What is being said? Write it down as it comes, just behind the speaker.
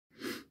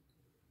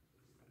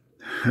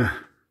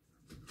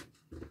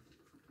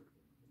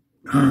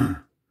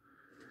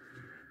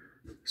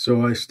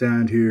So I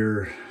stand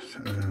here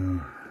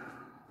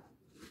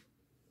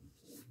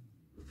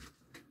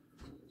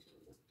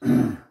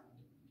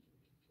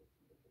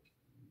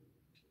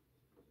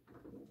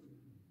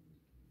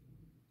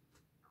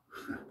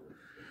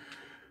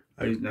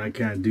I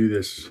can't do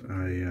this.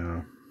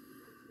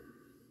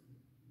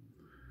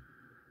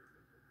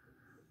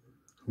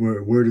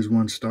 Where does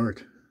one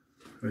start?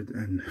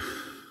 And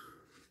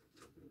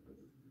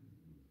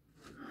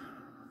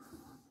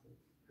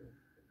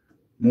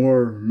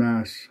more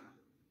mass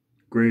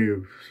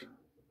graves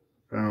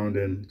found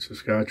in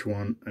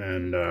Saskatchewan,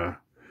 and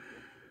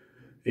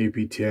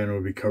APTN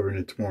will be covering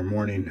it tomorrow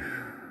morning.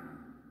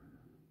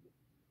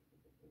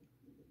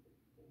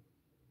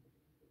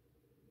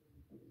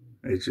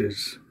 It's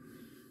just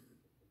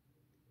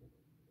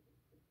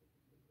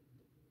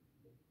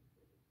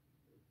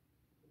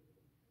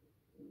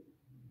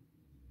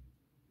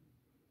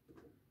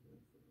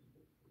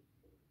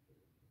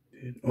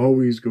it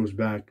always goes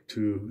back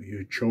to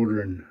your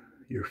children,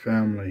 your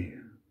family,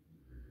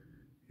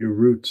 your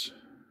roots.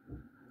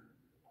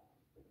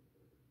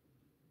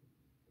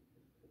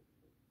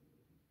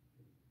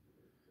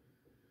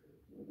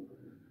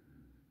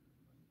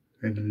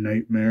 And the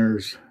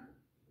nightmares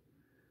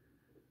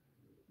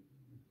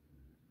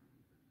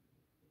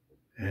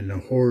and the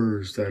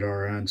horrors that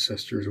our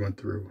ancestors went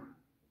through.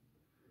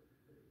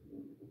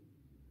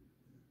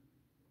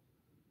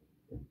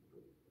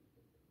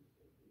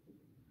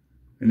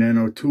 And then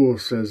O'Toole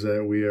says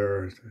that we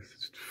are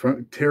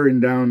tearing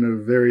down the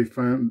very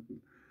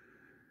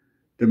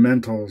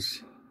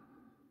fundamentals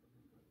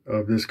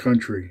of this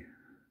country.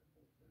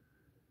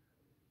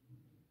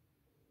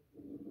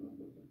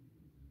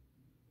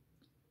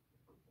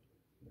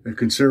 A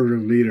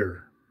conservative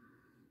leader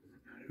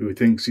who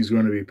thinks he's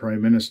going to be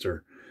prime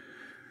minister,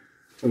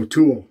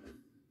 O'Toole,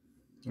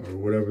 or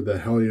whatever the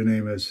hell your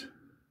name is.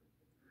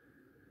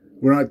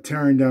 We're not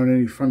tearing down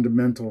any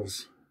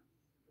fundamentals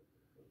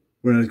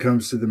when it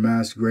comes to the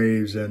mass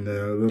graves and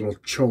the little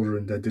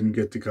children that didn't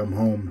get to come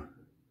home.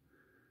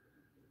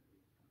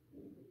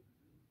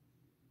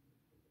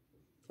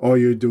 All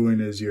you're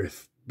doing is you're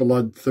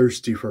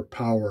bloodthirsty for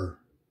power.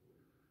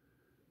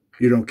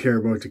 You don't care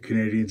about the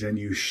Canadians, and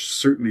you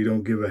certainly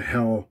don't give a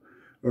hell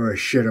or a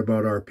shit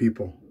about our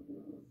people.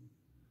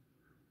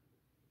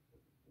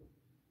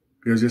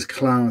 Because this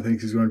clown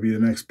thinks he's going to be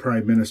the next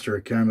Prime Minister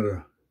of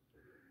Canada.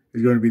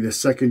 He's going to be the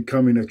second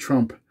coming of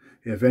Trump.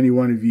 If any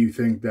one of you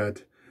think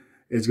that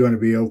it's going to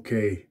be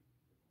okay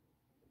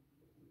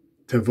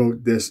to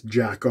vote this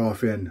jack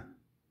off in.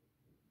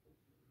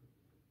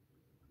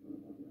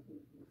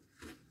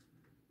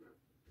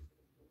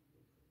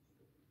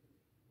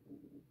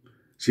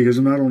 See, because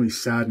I'm not only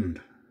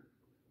saddened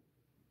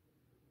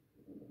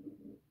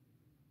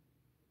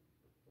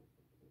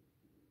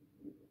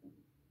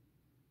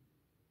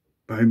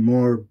by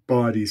more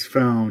bodies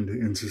found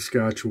in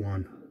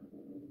Saskatchewan,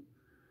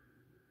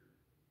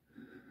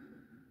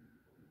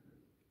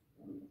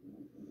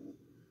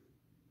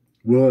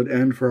 will it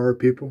end for our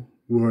people?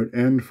 Will it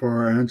end for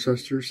our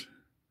ancestors?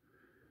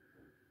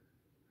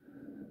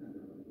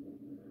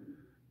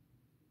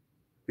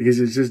 Because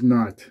it's just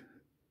not.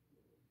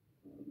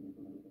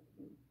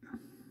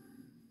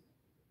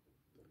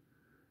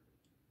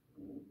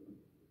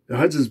 The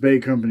Hudson's Bay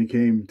Company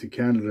came to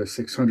Canada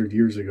 600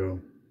 years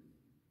ago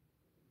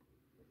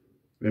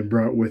and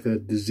brought with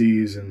it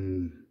disease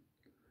and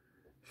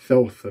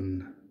filth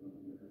and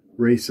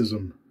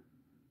racism.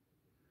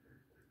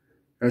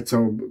 That's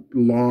how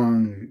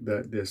long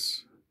that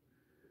this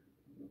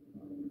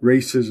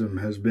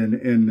racism has been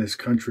in this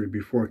country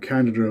before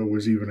Canada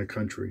was even a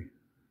country.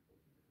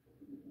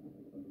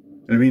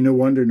 I mean, no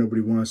wonder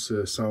nobody wants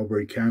to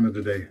celebrate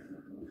Canada Day.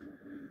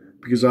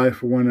 Because I,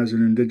 for one, as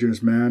an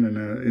Indigenous man and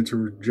an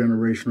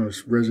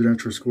intergenerational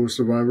residential school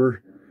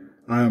survivor,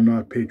 I am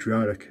not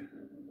patriotic.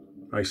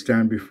 I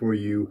stand before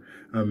you,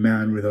 a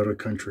man without a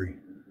country.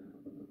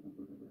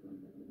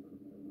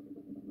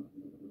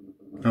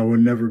 I will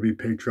never be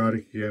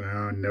patriotic again.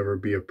 I'll never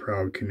be a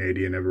proud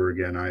Canadian ever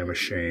again. I am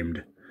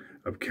ashamed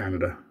of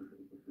Canada.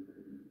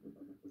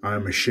 I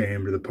am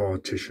ashamed of the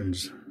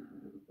politicians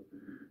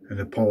and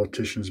the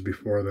politicians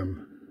before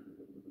them.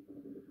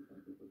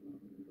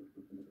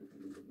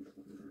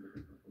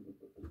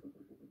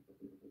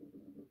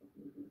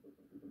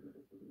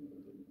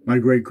 My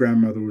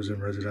great-grandmother was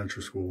in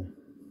residential school.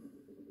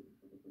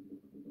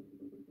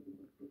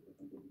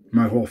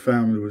 My whole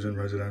family was in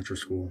residential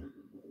school.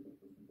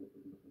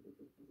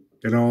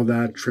 And all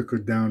that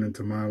trickled down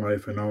into my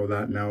life, and all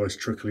that now is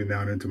trickling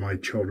down into my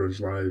children's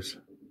lives.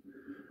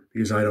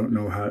 Because I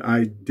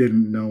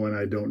didn't know and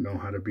I don't know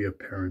how to be a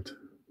parent.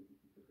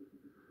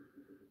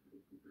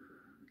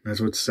 That's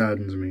what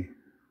saddens me.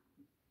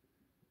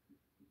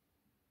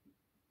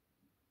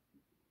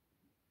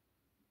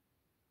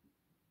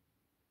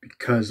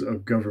 Because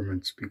of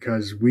governments,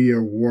 because we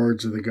are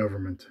wards of the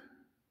government.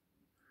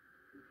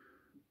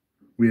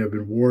 We have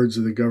been wards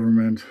of the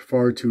government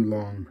far too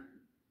long.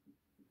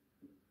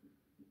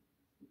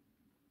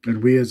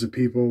 And we as a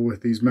people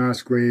with these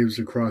mass graves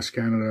across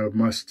Canada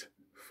must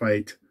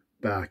fight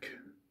back.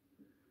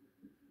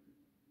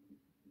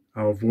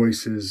 Our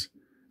voices,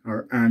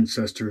 our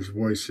ancestors'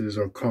 voices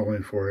are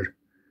calling for it.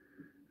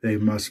 They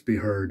must be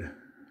heard.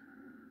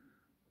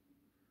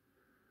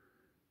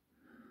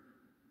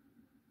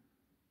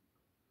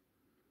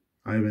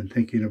 I've been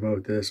thinking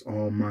about this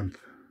all month.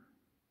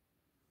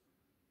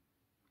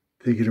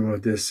 Thinking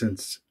about this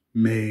since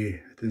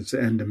May, since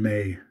the end of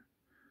May.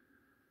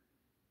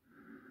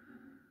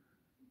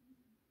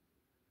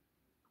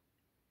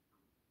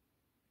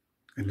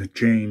 And the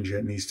change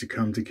that needs to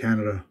come to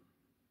Canada.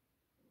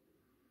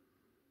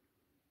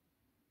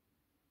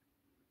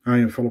 I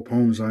am full of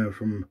poems. I am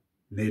from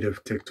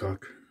Native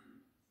TikTok,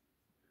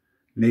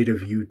 Native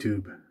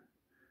YouTube,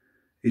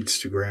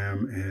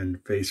 Instagram,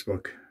 and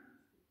Facebook.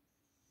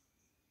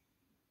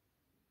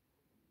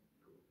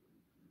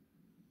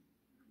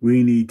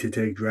 We need to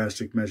take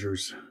drastic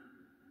measures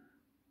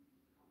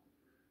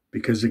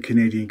because the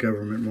Canadian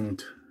government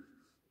won't.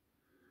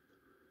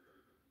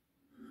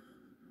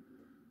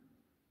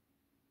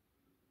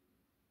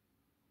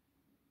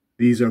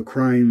 These are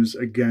crimes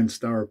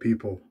against our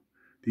people.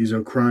 These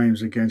are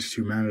crimes against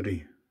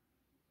humanity.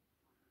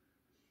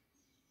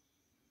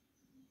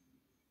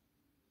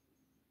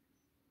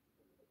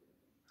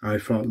 I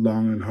fought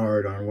long and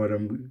hard on what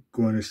I'm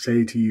going to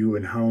say to you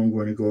and how I'm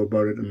going to go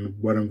about it and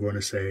what I'm going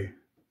to say.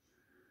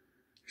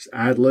 Just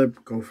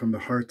ad-lib, go from the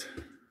heart.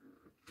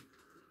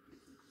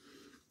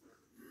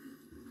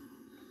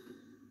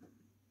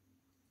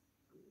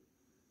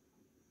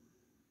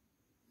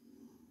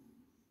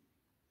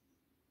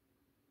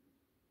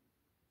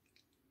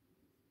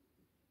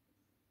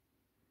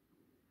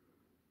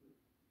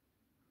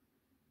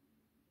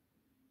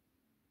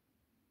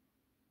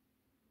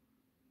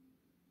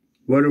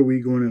 What are we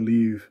going to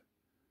leave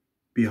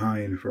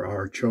behind for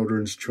our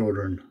children's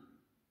children?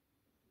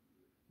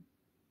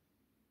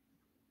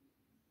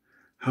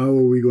 How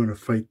are we going to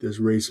fight this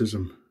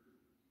racism,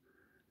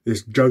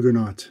 this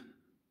juggernaut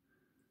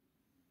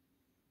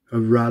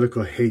of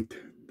radical hate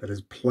that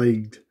has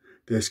plagued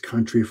this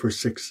country for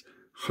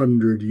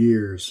 600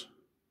 years?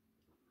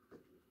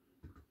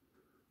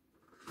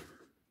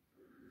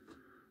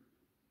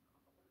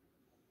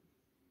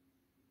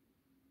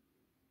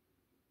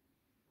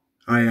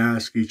 I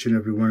ask each and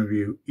every one of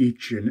you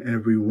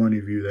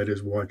that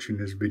is watching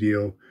this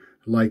video,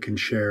 like and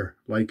share,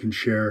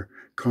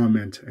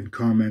 comment and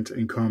comment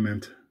and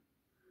comment.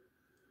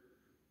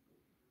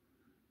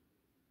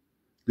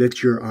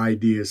 Let your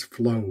ideas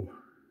flow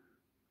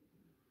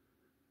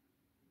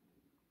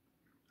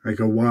like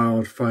a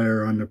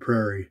wildfire on the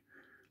prairie,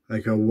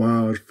 like a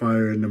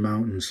wildfire in the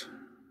mountains,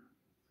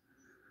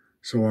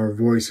 so our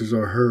voices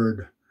are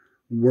heard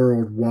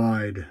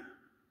worldwide.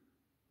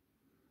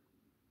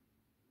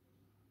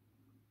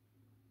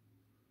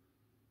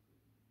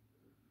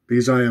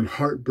 Because I am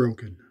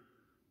heartbroken.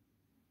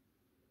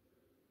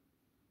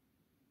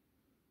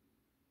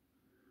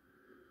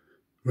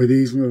 For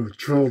these little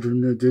children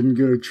that didn't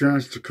get a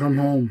chance to come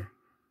home.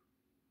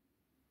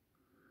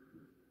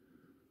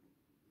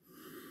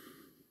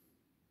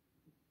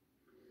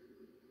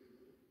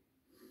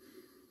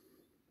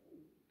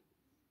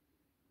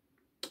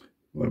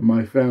 What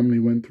my family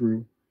went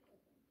through.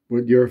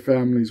 What your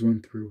families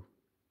went through.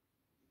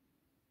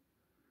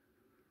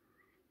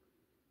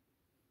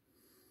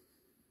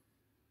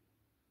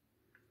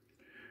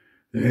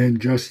 The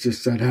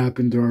injustice that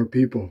happened to our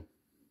people.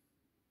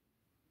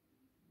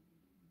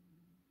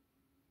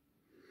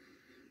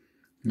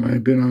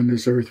 I've been on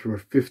this earth for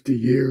 50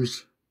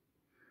 years.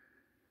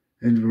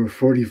 And for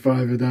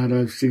 45 of that,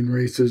 I've seen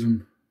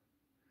racism,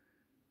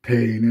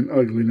 pain, and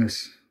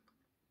ugliness.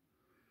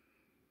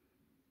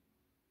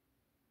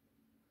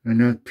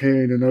 And that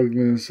pain and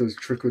ugliness has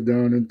trickled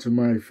down into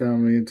my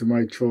family, into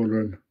my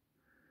children.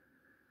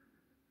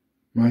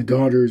 My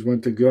daughters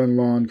went to Glen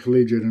Lawn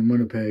Collegiate in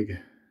Winnipeg.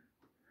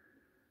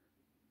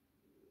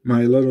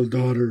 My little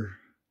daughter,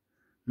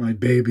 my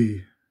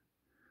baby,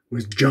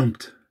 was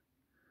jumped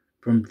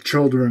from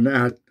children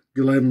at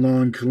Glen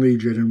Lawn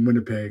Collegiate in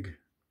Winnipeg.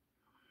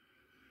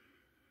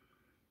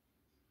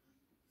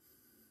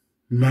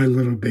 My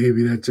little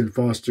baby that's in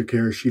foster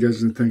care, she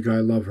doesn't think I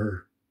love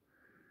her.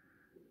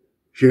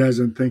 She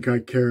doesn't think I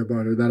care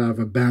about her, that I've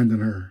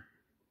abandoned her.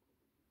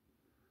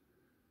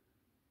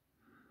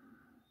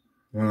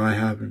 Well, I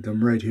haven't.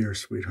 I'm right here,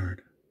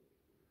 sweetheart.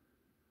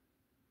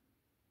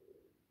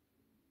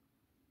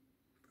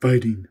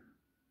 Fighting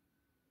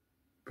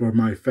for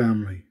my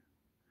family.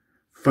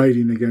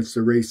 Fighting against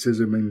the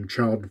racism in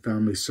child and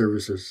family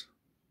services.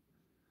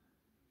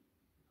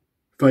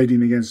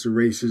 Fighting against the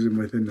racism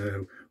within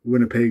the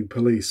Winnipeg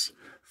police.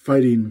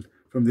 Fighting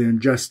from the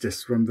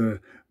injustice from the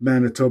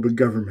Manitoba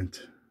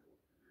government.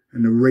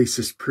 And the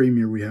racist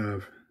premier we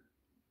have.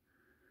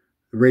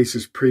 The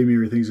racist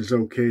premier thinks it's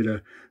okay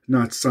to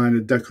not sign a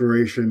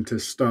declaration to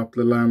stop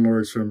the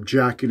landlords from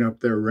jacking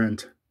up their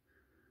rent.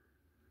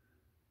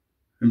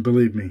 And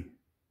believe me,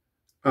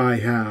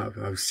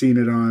 I've seen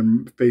it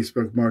on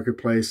Facebook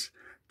Marketplace,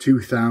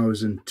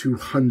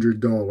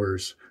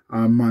 $2,200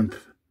 a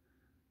month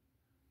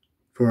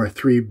for a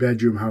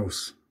 3-bedroom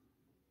house.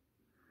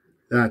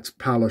 That's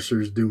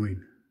Palliser's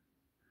doing.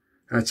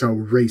 That's how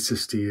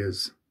racist he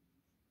is.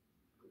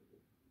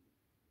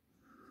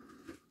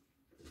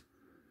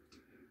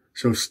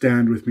 So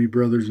stand with me,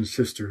 brothers and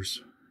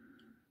sisters.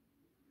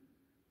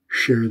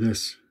 Share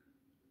this.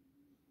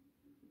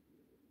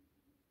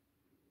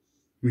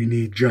 We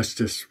need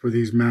justice for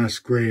these mass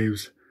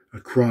graves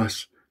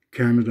across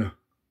Canada.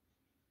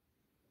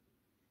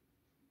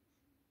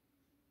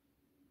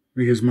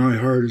 Because my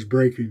heart is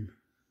breaking.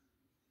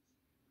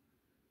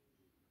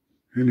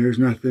 And there's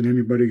nothing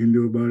anybody can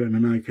do about it,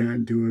 and I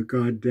can't do a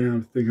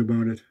goddamn thing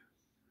about it.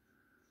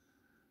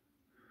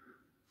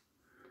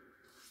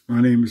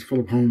 My name is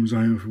Philip Holmes.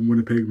 I am from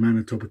Winnipeg,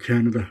 Manitoba,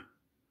 Canada.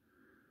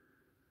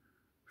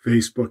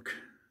 Facebook,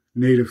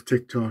 Native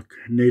TikTok,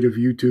 Native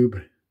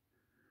YouTube.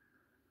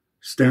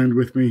 Stand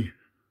with me.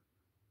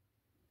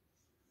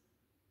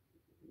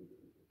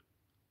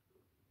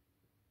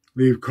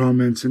 Leave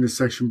comments in the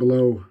section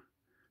below.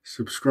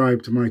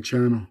 Subscribe to my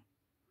channel.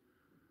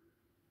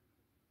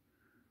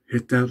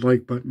 Hit that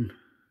like button.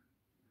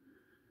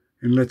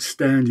 And let's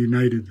stand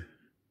united.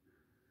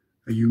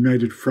 A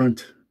united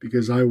front,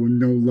 because I will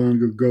no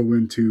longer go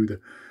into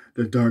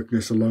the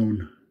darkness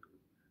alone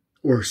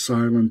or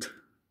silent.